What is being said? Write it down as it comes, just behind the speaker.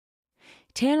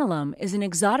Tantalum is an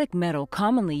exotic metal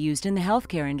commonly used in the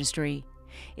healthcare industry.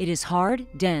 It is hard,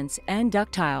 dense, and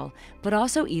ductile, but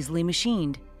also easily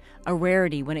machined, a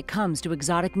rarity when it comes to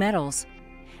exotic metals.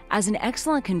 As an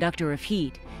excellent conductor of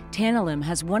heat, tantalum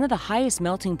has one of the highest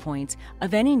melting points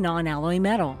of any non-alloy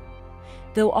metal.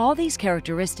 Though all these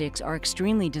characteristics are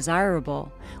extremely desirable,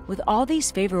 with all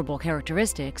these favorable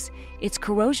characteristics, its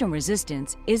corrosion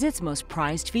resistance is its most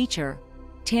prized feature.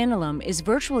 Tantalum is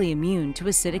virtually immune to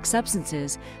acidic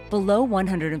substances below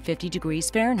 150 degrees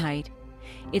Fahrenheit.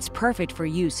 It's perfect for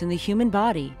use in the human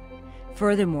body.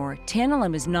 Furthermore,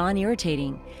 tantalum is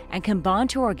non-irritating and can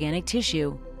bond to organic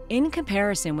tissue. In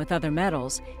comparison with other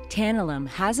metals, tantalum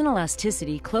has an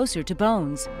elasticity closer to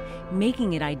bones,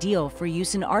 making it ideal for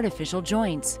use in artificial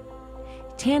joints.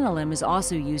 Tantalum is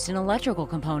also used in electrical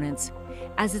components,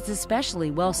 as it's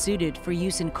especially well suited for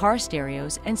use in car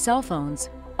stereos and cell phones.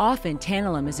 Often,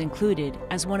 tantalum is included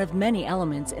as one of many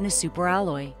elements in a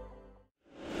superalloy.